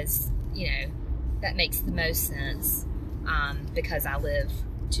because, that makes the most sense, because I live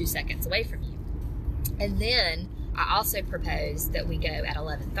 2 seconds away from you. And then I also propose that we go at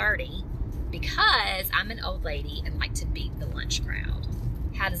 11:30 because I'm an old lady and like to beat the lunch crowd.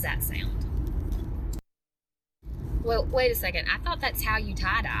 How does that sound? Well, wait a second. I thought that's how you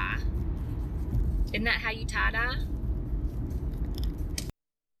tie-dye. Isn't that how you tie-dye?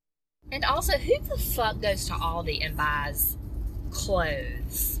 And also, who the fuck goes to Aldi and buys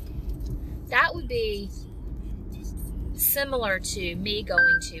clothes? That would be similar to me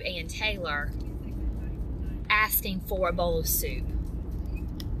going to Ann Taylor asking for a bowl of soup.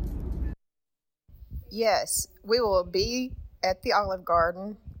 Yes, we will be at the Olive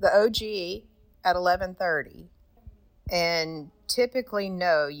Garden, the OG, at 11:30. And typically,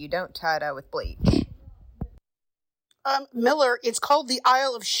 no, you don't tie-dye with bleach. Miller, it's called the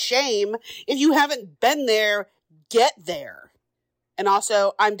Isle of Shame. If you haven't been there, get there. And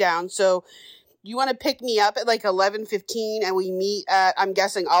also, I'm down. So you want to pick me up at like 11:15 and we meet at, I'm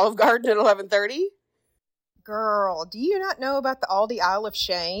guessing, Olive Garden at 11:30? Girl, do you not know about the Aldi Isle of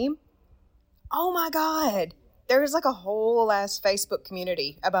Shame? Oh my God. There's like a whole ass Facebook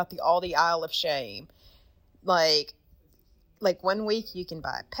community about the Aldi Isle of Shame. Like 1 week you can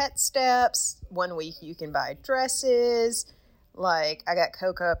buy pet steps. 1 week you can buy dresses. Like I got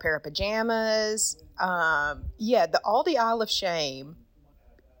Coco a pair of pajamas. The Aldi Isle of Shame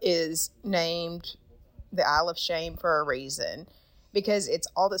is named the Isle of Shame for a reason. Because it's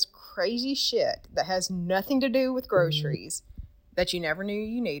all this crazy shit that has nothing to do with groceries that you never knew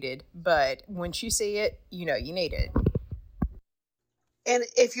you needed. But once you see it, you know you need it. And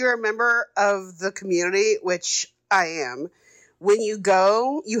if you're a member of the community, which I am, when you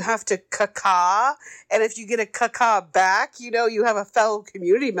go, you have to caca. And if you get a caca back, you have a fellow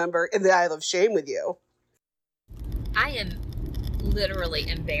community member in the Isle of Shame with you. I am literally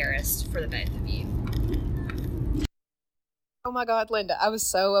embarrassed for the both of you. Oh my God, Linda, I was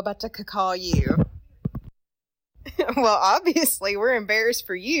so about to caca you. Well, obviously, we're embarrassed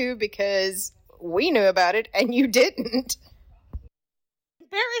for you because we knew about it and you didn't.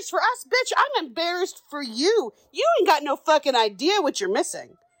 Embarrassed for us, bitch? I'm embarrassed for you. You ain't got no fucking idea what you're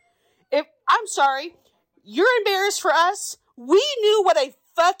missing. I'm sorry, you're embarrassed for us? We knew what a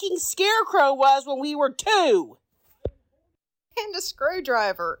fucking scarecrow was when we were 2. And a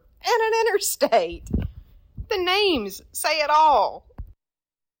screwdriver. And an interstate. The names say it all.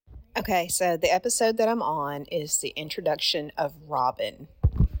 Okay, so the episode that I'm on is the introduction of Robin.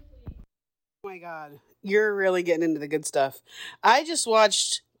 Oh my God, you're really getting into the good stuff. I just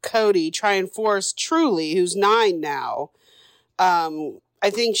watched Cody try and force Truly, who's 9 now. I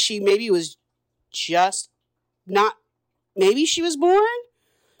think she maybe was just not, maybe she was born?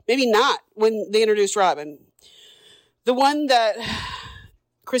 Maybe not when they introduced Robin. The one that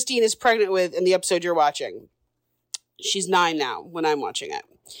Christine is pregnant with in the episode you're watching. She's 9 now when I'm watching it.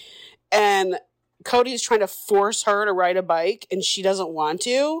 And Cody is trying to force her to ride a bike and she doesn't want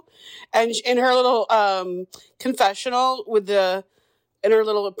to. And in her little confessional in her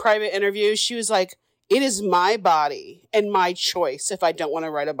little private interview, she was like, it is my body and my choice if I don't want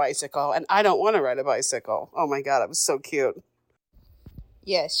to ride a bicycle. And I don't want to ride a bicycle. Oh my God, it was so cute.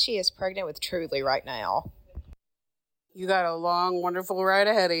 Yes, she is pregnant with Truly right now. You got a long, wonderful ride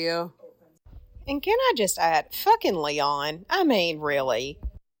ahead of you. And can I just add, fucking Leon. I mean, really.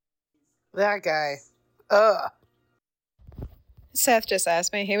 That guy. Ugh. Seth just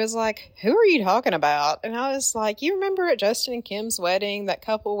asked me, he was like, who are you talking about? And I was like, you remember at Justin and Kim's wedding, that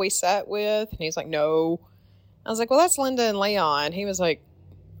couple we sat with? And he's like, no. I was like, well, that's Linda and Leon. He was like,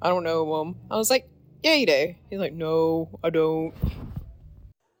 I don't know them. I was like, yeah, you do. He's like, no, I don't.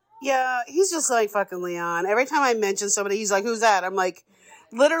 Yeah, he's just like fucking Leon. Every time I mention somebody, he's like, who's that? I'm like,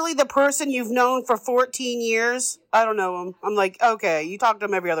 literally the person you've known for 14 years? I don't know him. I'm like, okay, you talk to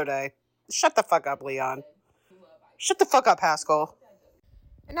him every other day. Shut the fuck up, Leon. Shut the fuck up, Haskell.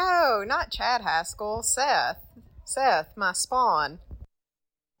 No, not Chad Haskell. Seth. Seth, my spawn.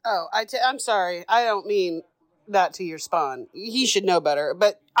 Oh, I'm sorry. I don't mean that to your spawn. He should know better.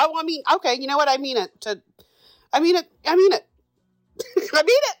 But, I mean, okay, you know what? I mean it. I mean it. I mean it.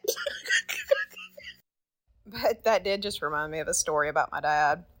 But that did just remind me of a story about my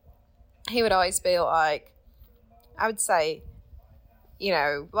dad. He would always be like, I would say,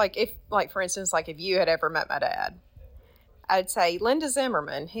 for instance, if you had ever met my dad, I'd say, Linda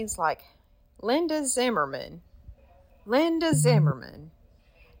Zimmerman. He's like, Linda Zimmerman. Linda Zimmerman.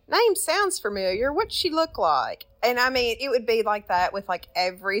 name sounds familiar. What'd she look like? And I mean, it would be like that with like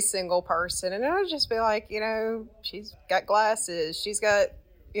every single person. And it would just be like, she's got glasses. She's got,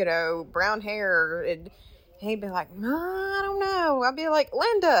 brown hair. And he'd be like, no, I don't know. I'd be like,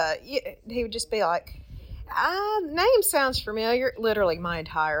 Linda. He would just be like, name sounds familiar. Literally my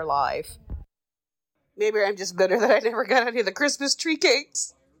entire life. Maybe I'm just bitter that I never got any of the Christmas tree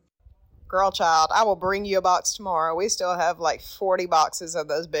cakes. Girl, child, I will bring you a box tomorrow. We still have like 40 boxes of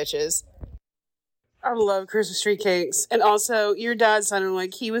those bitches. I love Christmas tree cakes. And also, your dad sounded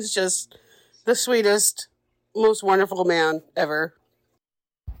like he was just the sweetest, most wonderful man ever.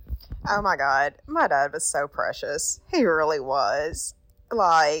 Oh my God. My dad was so precious. He really was.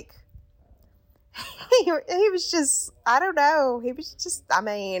 Like, he was just, I don't know. He was just,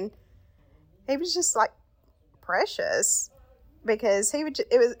 he was just like precious. Because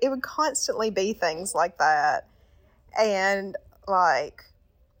it would constantly be things like that. And like,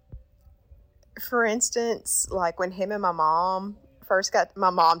 for instance, like when him and my mom my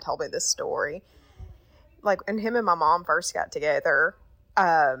mom told me this story. Like when him and my mom first got together,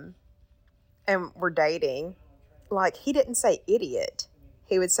 and were dating, like he didn't say idiot.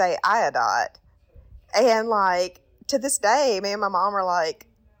 He would say iodot. And like to this day, me and my mom are like,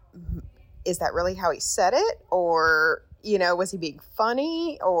 is that really how he said it? Or, was he being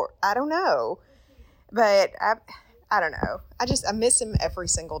funny? Or I don't know. But I don't know. I miss him every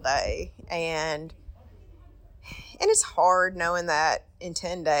single day. And it's hard knowing that in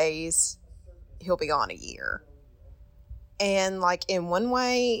 10 days, he'll be gone a year. And like in one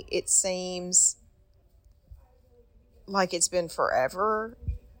way, it seems like it's been forever.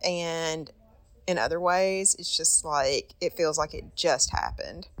 And in other ways, it's just like, it feels like it just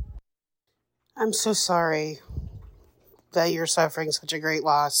happened. I'm so sorry that you're suffering such a great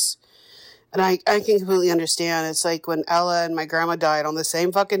loss. And I can completely understand. It's like when Ella and my grandma died on the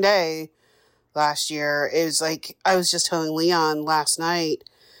same fucking day last year. It was like, I was just telling Leon last night,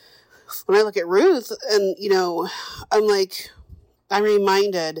 when I look at Ruth and, I'm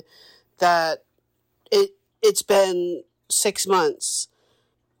reminded that it's been 6 months,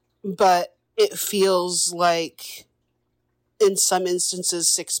 but it feels like in some instances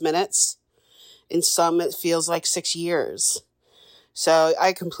 6 minutes. In some, it feels like 6 years. So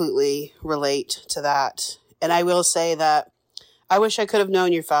I completely relate to that. And I will say that I wish I could have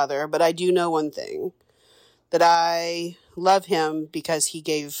known your father, but I do know one thing, that I love him because he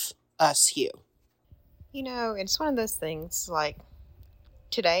gave us you. It's one of those things like,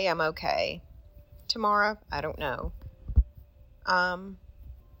 today I'm okay. Tomorrow, I don't know.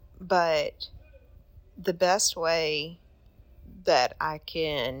 But the best way that I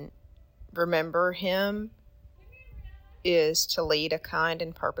can remember him is to lead a kind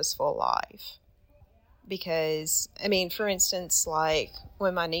and purposeful life. Because, for instance, like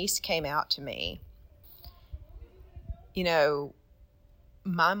when my niece came out to me,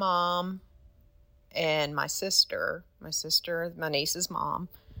 my mom and my sister, my niece's mom,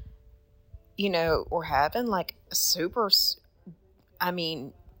 were having like a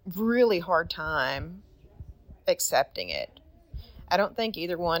really hard time accepting it. I don't think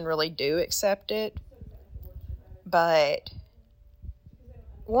either one really do accept it, but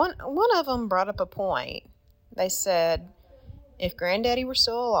one of them brought up a point. They said, if Granddaddy were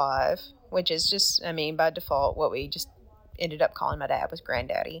still alive, which is just, by default, what we just ended up calling my dad was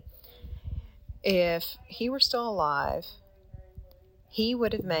Granddaddy. If he were still alive, he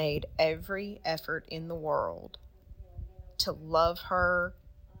would have made every effort in the world to love her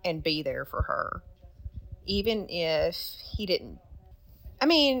and be there for her. Even if he didn't,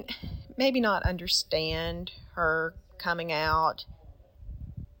 maybe not understand her coming out.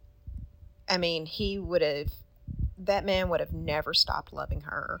 That man would have never stopped loving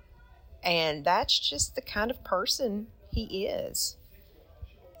her. And that's just the kind of person he is.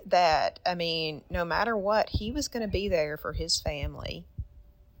 That, no matter what, he was going to be there for his family.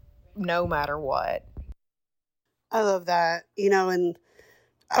 No matter what. I love that, and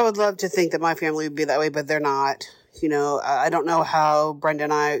I would love to think that my family would be that way, but they're not. I don't know how Brenda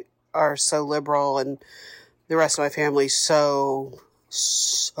and I are so liberal and the rest of my family so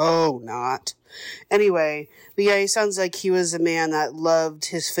not. Anyway, but yeah, he sounds like he was a man that loved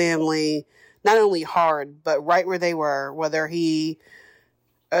his family, not only hard, but right where they were, whether he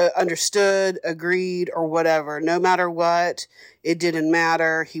understood, agreed, or whatever. No matter what, it didn't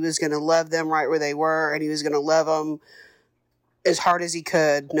matter. He was going to love them right where they were, and he was going to love them as hard as he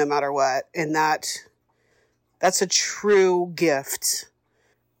could, no matter what. And that's a true gift.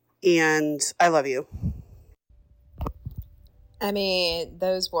 And I love you. I mean,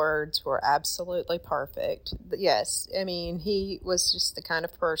 those words were absolutely perfect. But yes, I mean, he was just the kind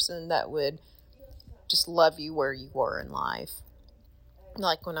of person that would just love you where you were in life.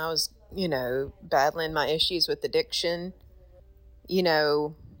 Like when I was, battling my issues with addiction, it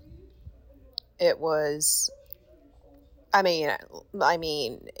was, I mean,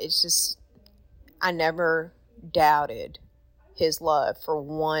 it's just, I never doubted his love for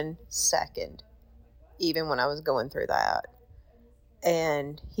 1 second, even when I was going through that.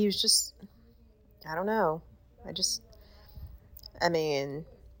 And he was just, I don't know.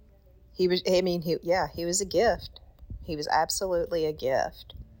 He was a gift. He was absolutely a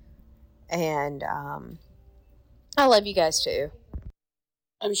gift. And I love you guys too.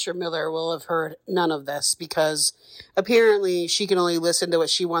 I'm sure Miller will have heard none of this because apparently she can only listen to what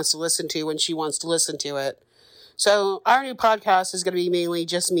she wants to listen to when she wants to listen to it. So our new podcast is going to be mainly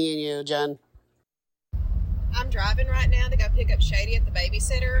just me and you, Jen. I'm driving right now to go pick up Shady at the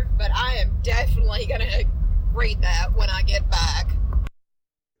babysitter, but I am definitely going to read that when I get back.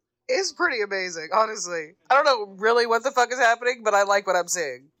 It's pretty amazing, honestly. I don't know really what the fuck is happening, but I like what I'm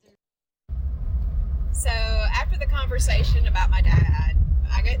seeing. So after the conversation about my dad,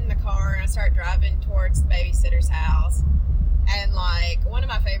 I get in the car and I start driving towards the babysitter's house. And one of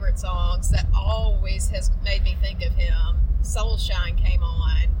my favorite songs that always has made me think of him, Soul Shine, came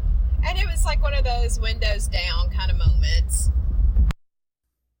on. And it was like one of those windows down kind of moments.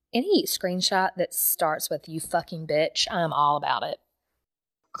 Any screenshot that starts with "you fucking bitch," I'm all about it.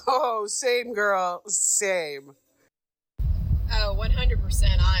 Oh, same girl, same. Oh,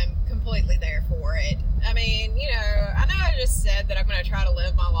 100%. I'm completely there for it. I mean, I know I just said that I'm going to try to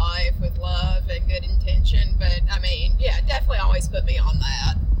live my life with love and good intention, but I mean, yeah, definitely always put me on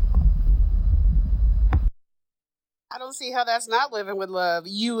that. I don't see how that's not living with love.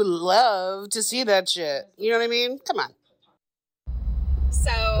 You love to see that shit. You know what I mean? Come on.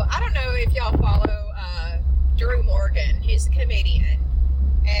 So, I don't know if y'all follow Drew Morgan. He's a comedian.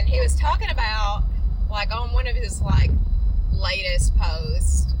 And he was talking about, on one of his, latest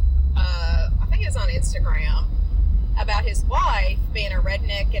posts, I think it was on Instagram, about his wife being a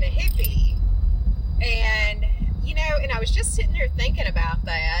redneck and a hippie. And, and I was just sitting there thinking about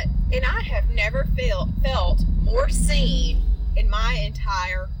that, and I have never felt more seen in my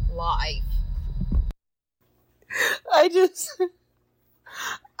entire life.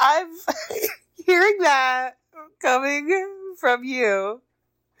 I'm hearing that coming from you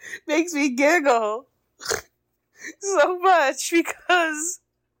makes me giggle so much because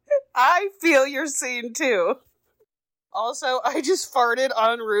I feel your scene too. Also, I just farted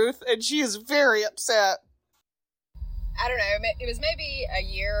on Ruth and she is very upset. I don't know, it was maybe a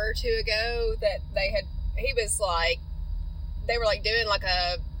year or two ago that they were doing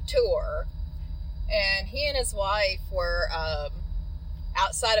a tour, and he and his wife were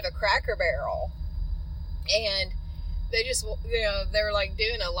outside of a Cracker Barrel, and they just, they were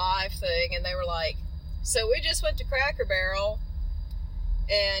doing a live thing, and they were so we just went to Cracker Barrel,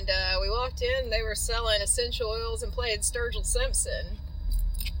 and we walked in, they were selling essential oils and playing Sturgill Simpson.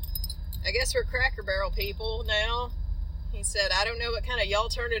 I guess we're Cracker Barrel people now. He said, I don't know what kind of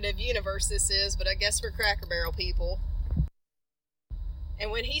alternative universe this is, but I guess we're Cracker Barrel people.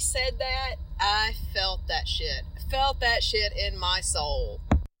 And when he said that, I felt that shit. I felt that shit in my soul.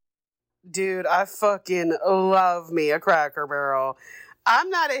 Dude, I fucking love me a Cracker Barrel. I'm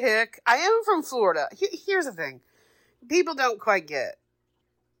not a hick. I am from Florida. Here's the thing. People don't quite get.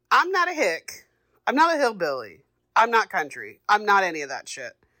 I'm not a hick. I'm not a hillbilly. I'm not country. I'm not any of that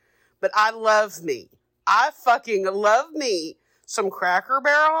shit. But I love me. I fucking love me some Cracker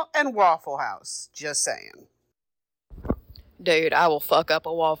Barrel and Waffle House. Just saying. Dude, I will fuck up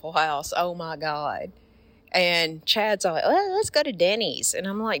a Waffle House. Oh my God. And Chad's like, well, let's go to Denny's. And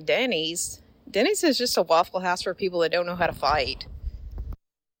I'm like, Denny's? Denny's is just a Waffle House for people that don't know how to fight.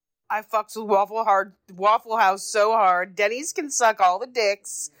 I fucks with Waffle House so hard. Denny's can suck all the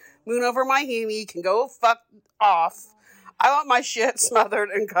dicks. Moon over my hemi can go fuck off. I want my shit smothered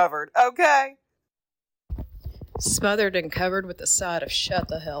and covered. Okay? Smothered and covered with the side of shut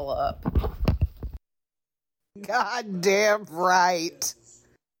the hell up. God damn right.